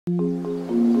So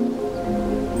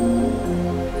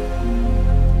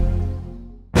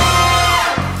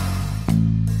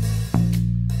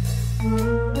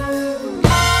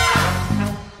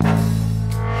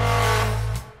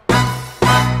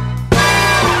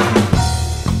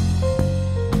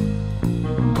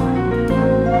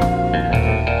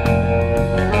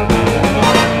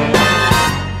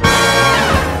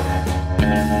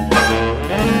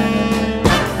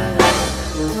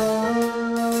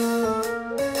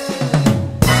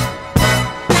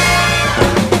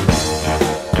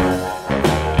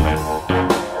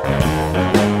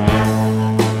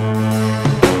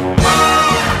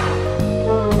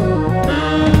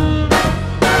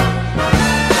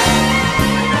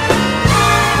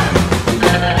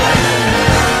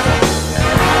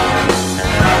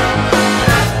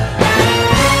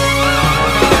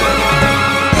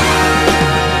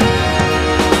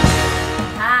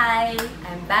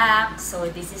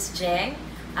this is Jeng.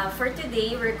 For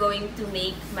today, we're going to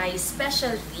make my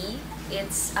specialty.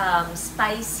 It's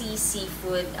spicy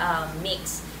seafood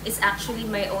mix. It's actually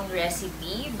my own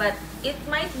recipe, but it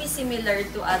might be similar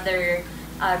to other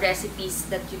recipes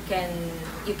that you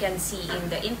can see in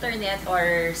the internet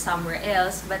or somewhere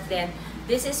else. But then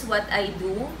this is what I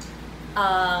do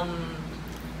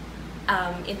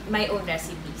in my own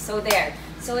recipe. So there.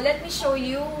 So let me show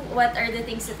you what are the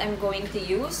things that I'm going to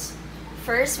use.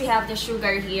 First, we have the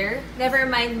sugar here. Never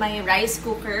mind my rice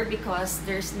cooker because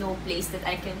there's no place that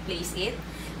I can place it.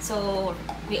 So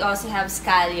we also have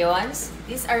scallions.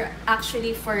 These are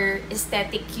actually for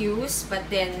aesthetic use, but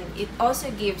then it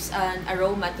also gives an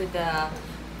aroma to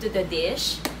the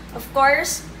dish. Of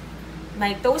course,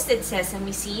 my toasted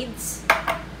sesame seeds.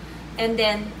 And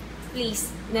then, please,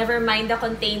 never mind the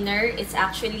container. It's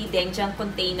actually doenjang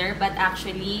container, but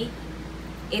actually,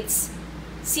 it's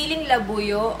siling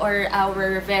labuyo, or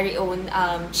our very own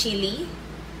chili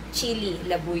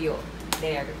labuyo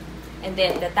there. And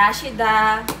then the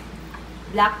tashida,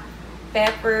 black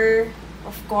pepper,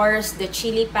 of course the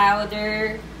chili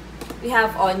powder, we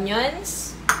have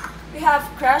onions, we have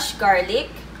crushed garlic,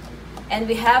 and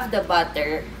we have the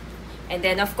butter. And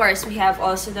then of course we have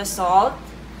also the salt.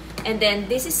 And then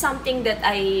this is something that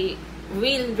I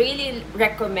really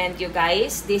recommend you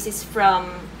guys. This is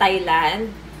from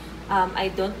Thailand.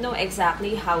 I don't know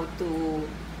exactly how to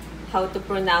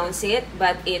pronounce it,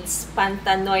 but it's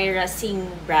Pantanoy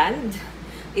Racing brand.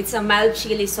 It's a mild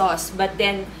chili sauce. But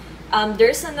then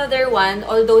there's another one,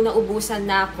 although naubusan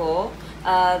na ako,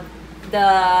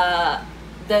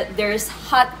 there's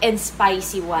hot and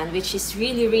spicy one, which is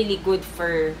really good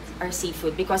for our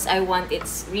seafood because I want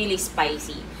it's really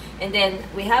spicy. And then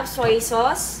we have soy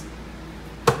sauce,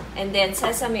 and then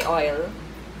sesame oil.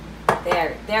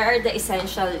 There are the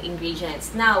essential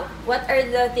ingredients. Now, what are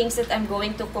the things that I'm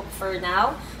going to cook for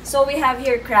now? So we have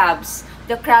here crabs.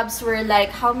 The crabs were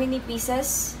like how many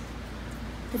pieces?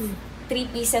 Three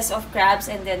pieces of crabs,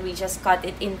 and then we just cut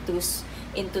it into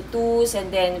twos, and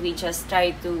then we just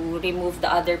try to remove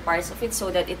the other parts of it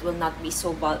so that it will not be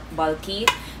so bulky.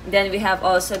 Then we have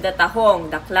also the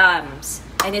tahong, the clams,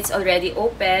 and it's already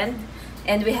opened.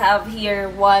 And we have here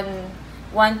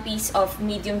one piece of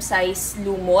medium-sized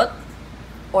lumot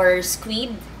or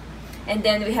squid, and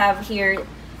then we have here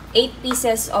 8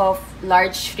 pieces of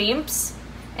large shrimps,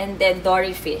 and then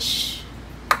dory fish.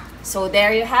 So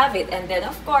there you have it. And then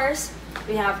of course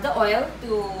we have the oil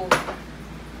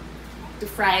to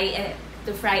fry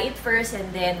it first,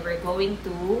 and then we're going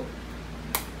to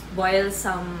boil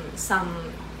some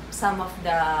of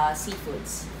the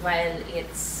seafoods while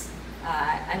it's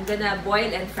I'm gonna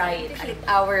boil and fry it. Heat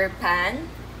our pan.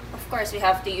 Of course we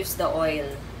have to use the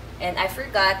oil. And I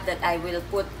forgot that I will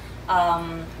put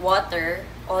water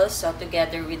also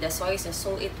together with the soy sauce,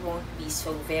 so it won't be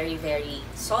so very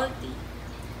salty.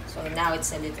 So now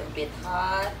it's a little bit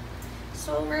hot.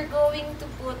 So we're going to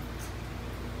put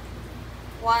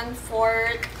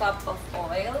 1/4 cup of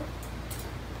oil.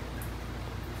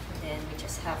 And then we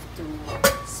just have to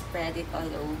spread it all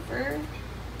over.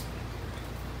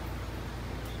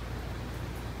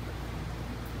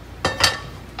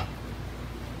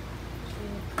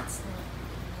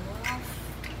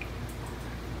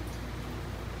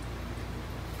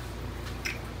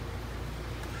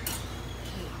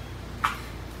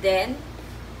 Then,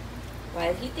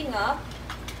 while heating up,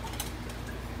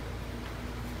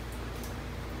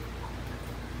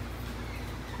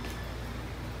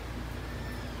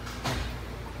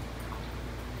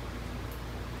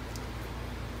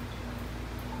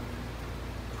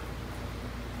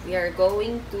 we are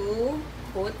going to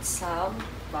put some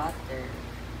butter.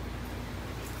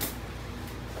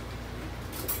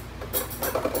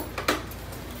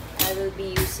 I will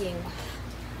be using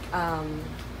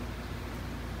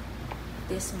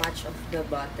this much of the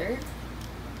butter.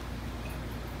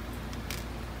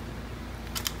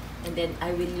 And then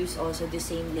I will use also the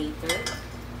same later.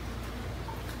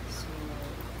 So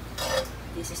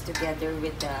this is together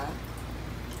with the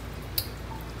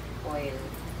oil.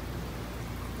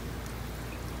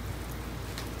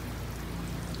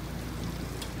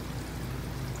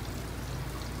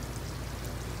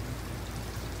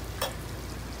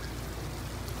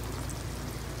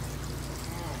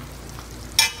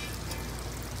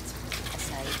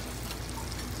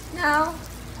 Now,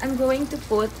 I'm going to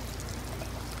put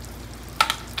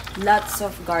lots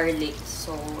of garlic.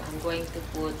 So, I'm going to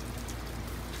put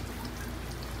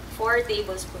 4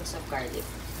 tablespoons of garlic.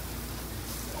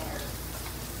 There.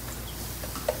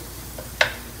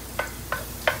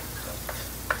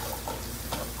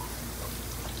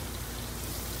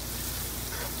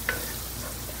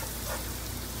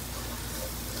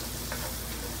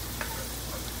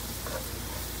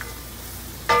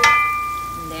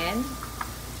 And then,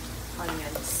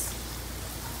 onions.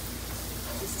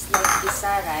 This is like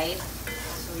isa, right?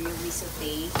 So, you will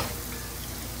saute.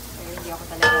 Pero hindi ako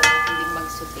talaga mahilig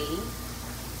mag-saute.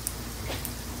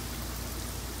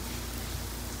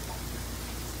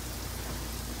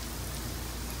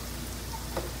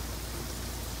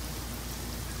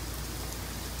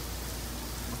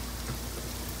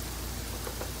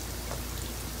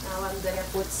 Now, I'm gonna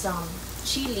put some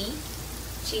chili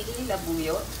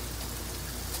labuyot.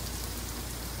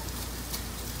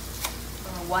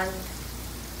 1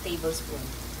 tablespoon.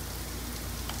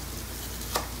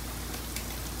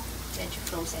 Medyo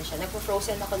frozen siya.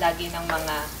 Nagpo-frozen ako lagi ng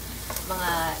mga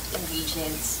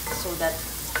ingredients so that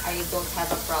I don't have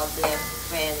a problem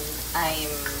when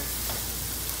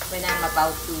I'm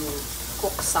about to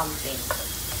cook something.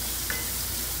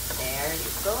 There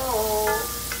you go.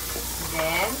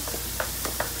 Then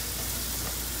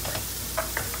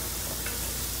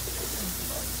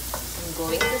I'm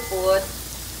going to put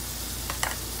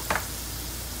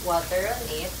water on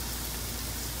it.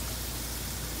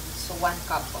 So 1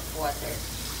 cup of water.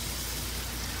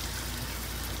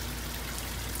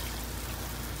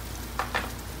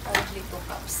 Probably 2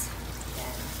 cups.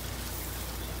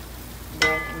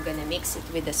 Then I'm gonna mix it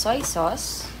with the soy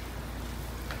sauce.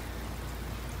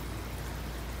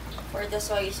 For the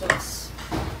soy sauce,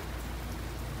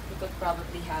 you could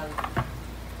probably have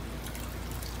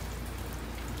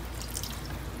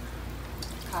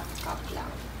half cup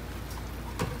lang.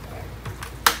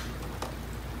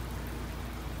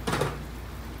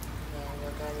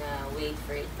 Wait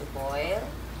for it to boil.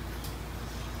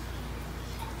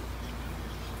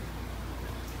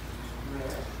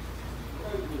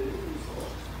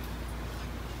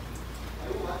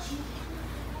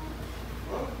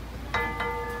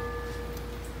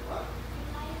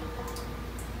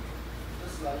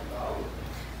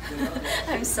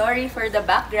 I'm sorry for the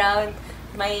background.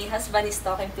 My husband is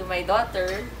talking to my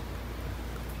daughter.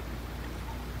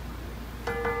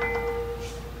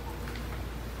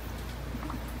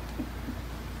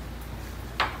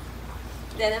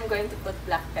 Then I'm going to put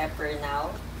black pepper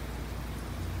now.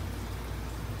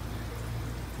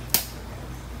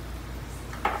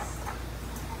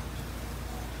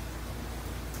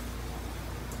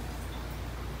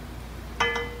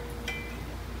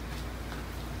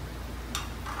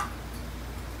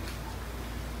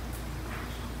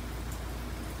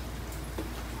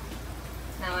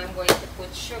 Now I'm going to put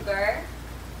sugar.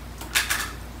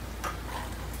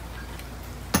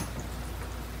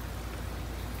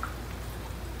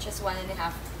 Just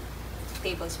 1.5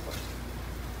 tablespoons.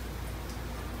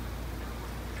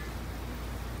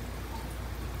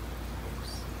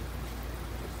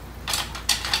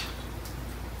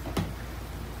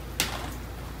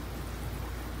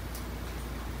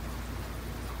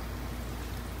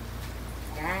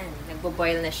 Yan,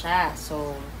 nagbo-boil na siya.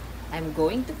 So, I'm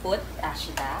going to put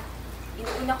ashita.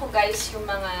 Inuuna ko guys yung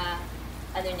mga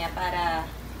ano niya para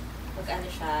mag-ano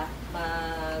siya,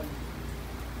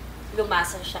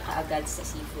 lumasa siya kaagad sa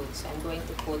seafood. So, I'm going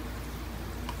to put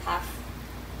half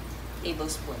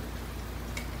tablespoon.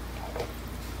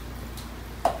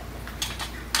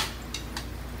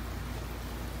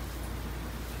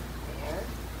 There.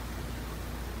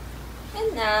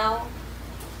 And now,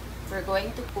 we're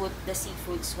going to put the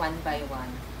seafoods one by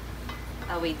one.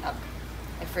 Wait up.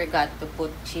 I forgot to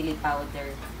put chili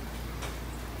powder.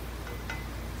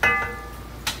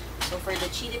 So for the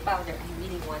chili powder, I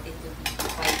really want it to be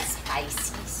quite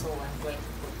spicy. So I'm going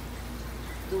to put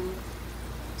 2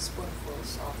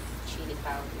 spoonfuls of chili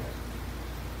powder.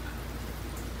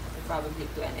 Probably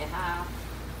 2.5.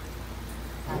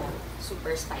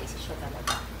 Super spicy siya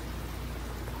talaga.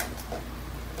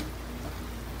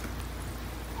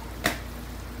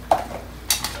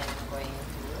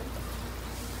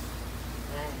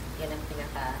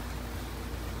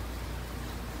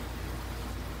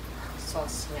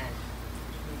 sauce. Yan.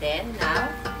 And then,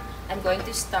 now, I'm going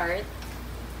to start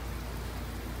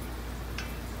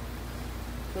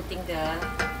putting the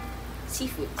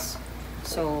seafoods.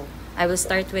 So, I will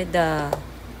start with the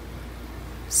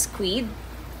squid.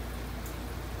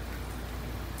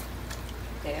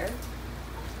 There.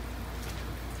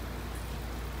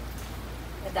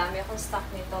 Nadami akong stock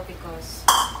nito because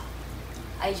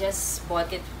I just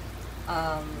bought it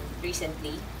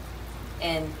recently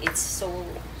and it's so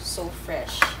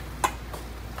fresh.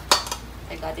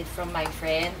 I got it from my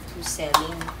friend who's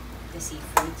selling the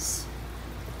seafoods.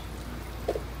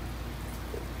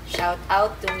 Shout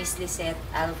out to Miss Lisette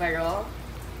Alvaro.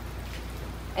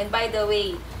 And by the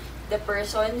way, the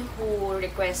person who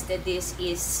requested this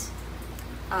is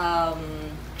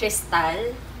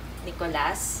Crystal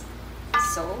Nicolas.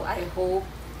 So I hope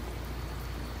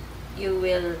you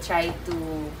will try to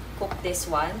cook this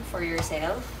one for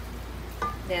yourself.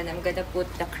 Then I'm gonna put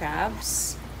the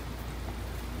crabs.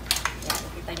 Yan,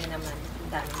 nakita nyo naman, ang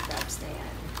daming crabs na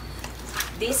yan.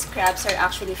 These crabs are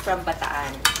actually from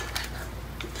Bataan.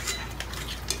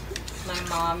 My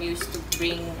mom used to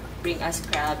bring us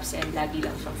crabs and lagi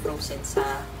lang siyang frozen sa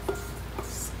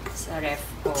ref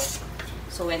ko.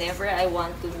 So whenever I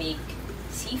want to make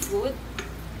seafood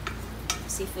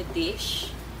dish,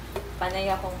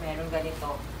 panay akong meron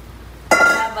ganito.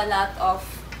 I have a lot of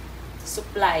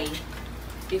supply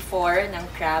before ng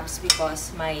crabs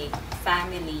because my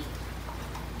family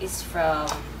is from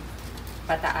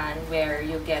Bataan, where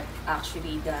you get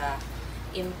actually the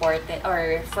imported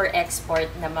or for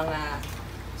export na mga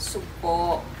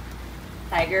sugpo,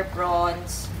 tiger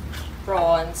prawns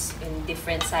in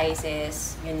different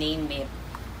sizes, you name it.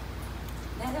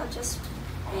 Then I'll just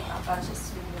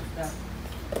remove the.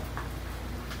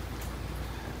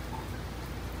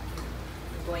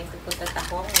 I'm going to put the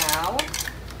tahong now.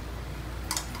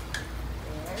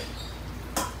 There.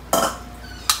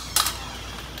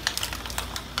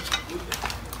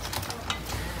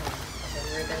 Then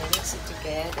we're gonna mix it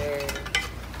together.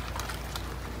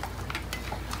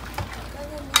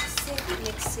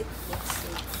 Mix it.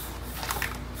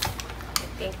 I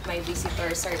think my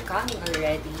visitors are coming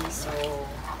already, so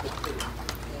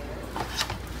there.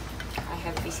 I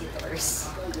have visitors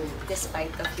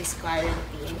despite of this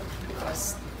quarantine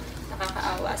because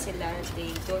nakakaawa sila.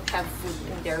 They don't have food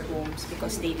in their homes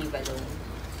because they live alone.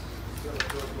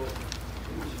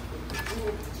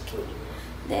 Okay.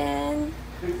 Then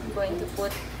I'm going to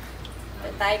put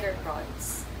the tiger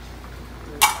prawns.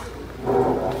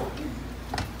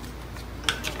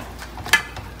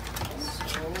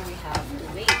 We have to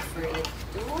wait for it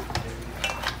to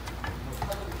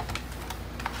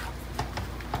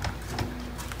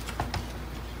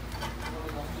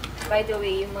by the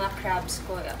way, yung mga crabs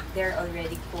ko, they're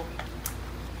already cooked.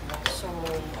 So,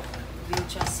 you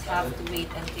just have to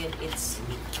wait until it's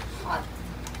hot.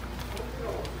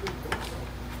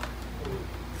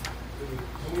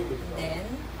 And then,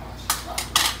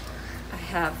 I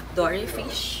have dory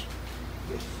fish.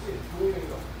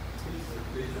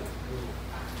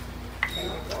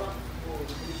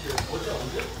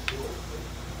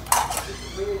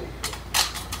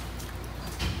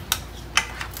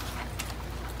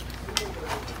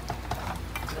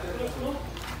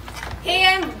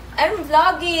 Hey, I'm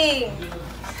vlogging.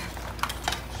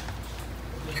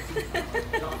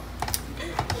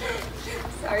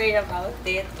 Sorry about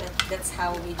it, but that's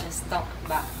how we just talk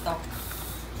to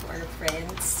our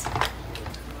friends.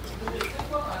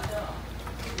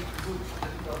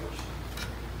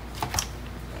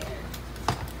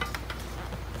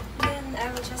 I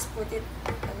will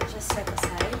just set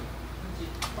aside.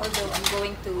 Although I'm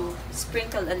going to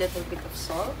sprinkle a little bit of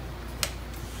salt.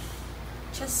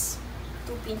 Just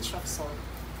 2 pinch of salt.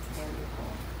 There we go.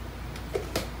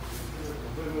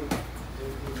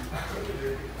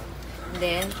 And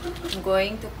then I'm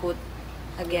going to put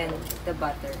again the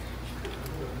butter.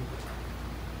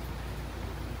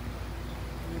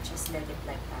 And just let it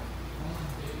like that.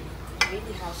 It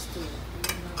really has to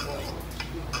boil.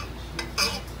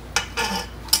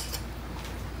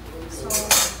 So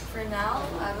for now,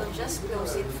 I will just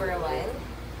close it for a while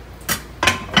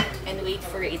and wait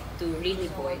for it to really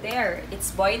boil. There, it's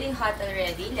boiling hot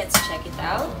already. Let's check it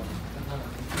out.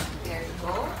 There we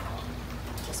go.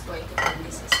 Just going to put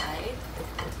this aside.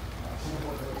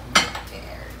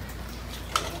 There.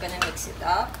 I'm gonna mix it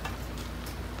up.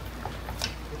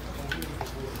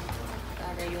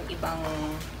 Para yung ibang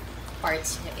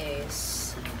parts niya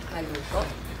is maluto.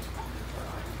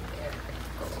 There we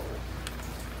go.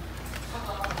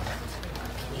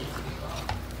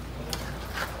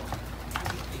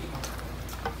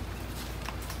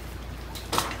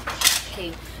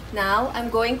 Okay, Now, I'm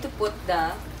going to put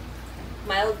the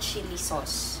mild chili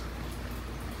sauce.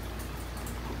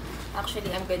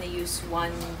 Actually, I'm gonna use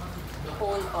one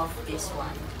whole of this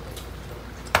one.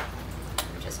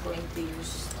 I'm just going to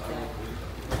use the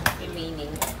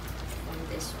remaining from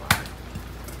this one.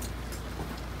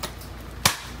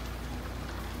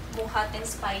 Kung hot and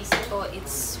spicy to,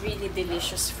 it's really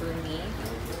delicious for me.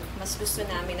 Mas gusto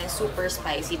namin ng super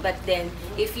spicy. But then,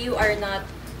 if you are not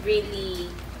really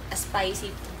a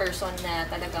spicy person na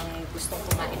talagang gustong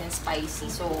kumain ng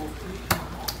spicy, so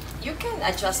you can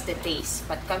adjust the taste.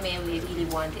 But kami, we really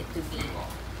want it to be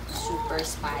super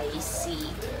spicy.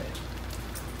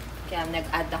 Kaya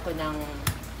nag-add ako ng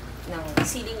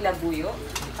siling labuyo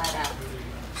para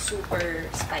super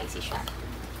spicy siya.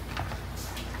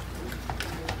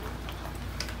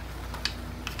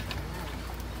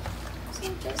 So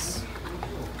just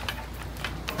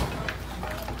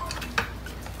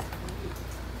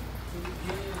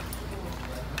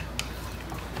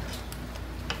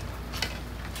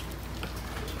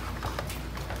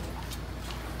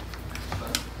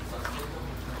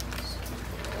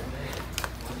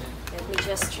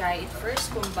just try it first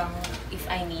kung bang if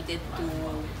I needed to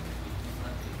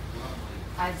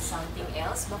add something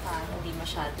else, baka hindi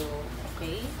masyado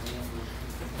okay.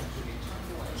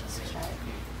 Just try it.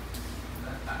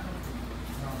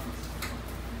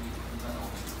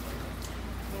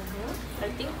 I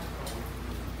think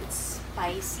it's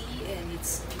spicy and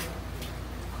it's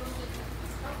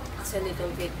a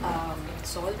little bit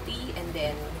salty and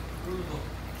then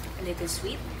a little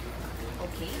sweet.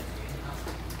 Okay.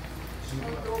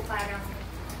 Although parang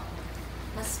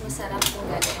mas masarap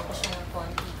kung gagawin ko siya ng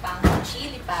konti pang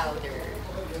chili powder.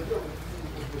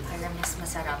 Parang mas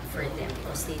masarap for them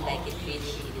because they like it really,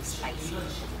 really spicy.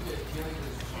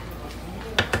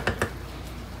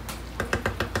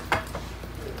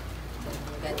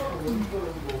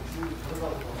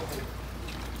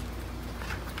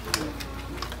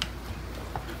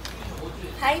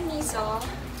 Hi, Miso!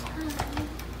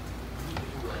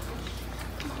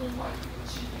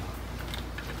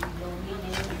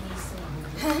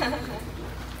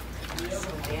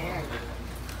 So there.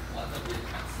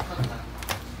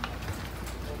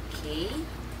 Okay.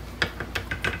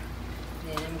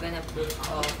 Then I'm gonna put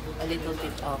a little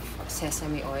bit of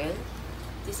sesame oil.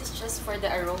 This is just for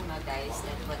the aroma, guys,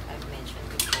 that's what I've mentioned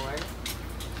before.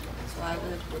 So I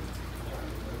will put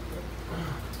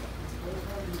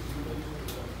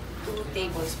 2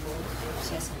 tablespoons of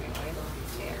sesame oil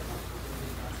there.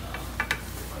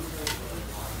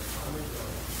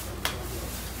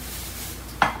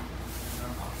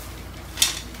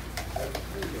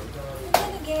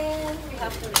 And again, we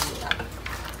have to mix it up.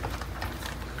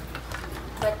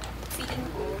 But feeling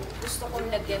ko, gusto kong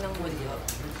lagyan ng bulyot.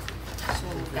 So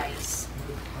guys,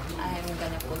 I'm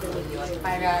gonna put bulyot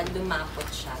para lumapot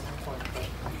siya ng konti.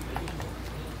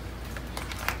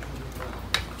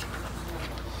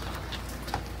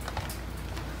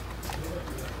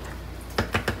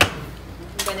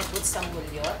 I'm gonna put some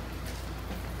bulyot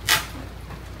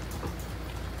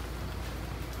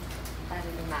para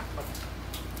lumapot.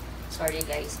 Sorry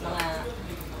guys, mga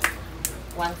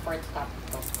 1/4 cup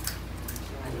to.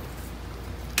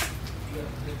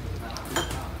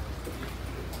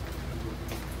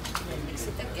 Mix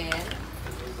it again.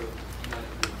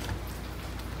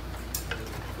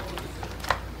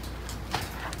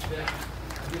 There.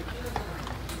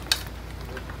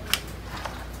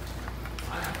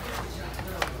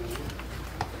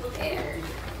 Okay.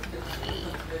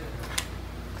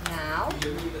 Now,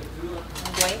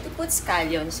 I'm going to put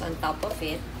scallions on top of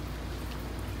it.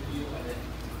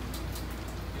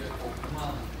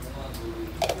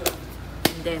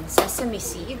 And then sesame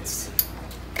seeds.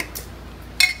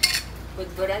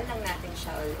 Budburan lang natin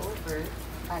siya all over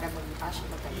para magmukha siya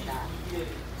maganda.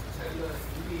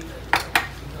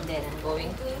 And then I'm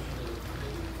going to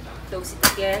close it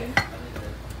again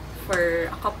for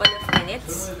a couple of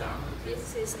minutes.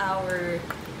 This is our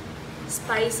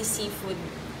spicy seafood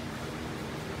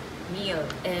meal,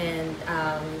 and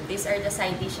these are the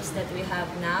side dishes that we have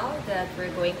now that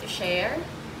we're going to share.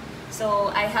 So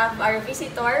I have our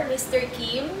visitor, Mr.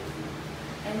 Kim,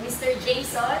 and Mr.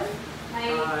 Jason, my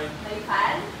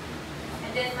fan,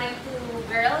 and then my 2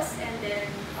 girls, and then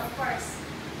of course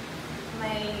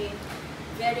my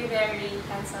very, very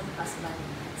handsome husband.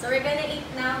 So we're gonna eat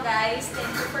now, guys.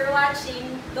 Thank you for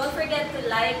watching. Don't forget to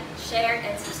like, share,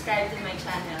 and subscribe to my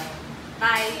channel.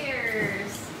 Bye!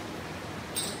 Cheers!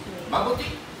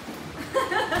 Mabuti!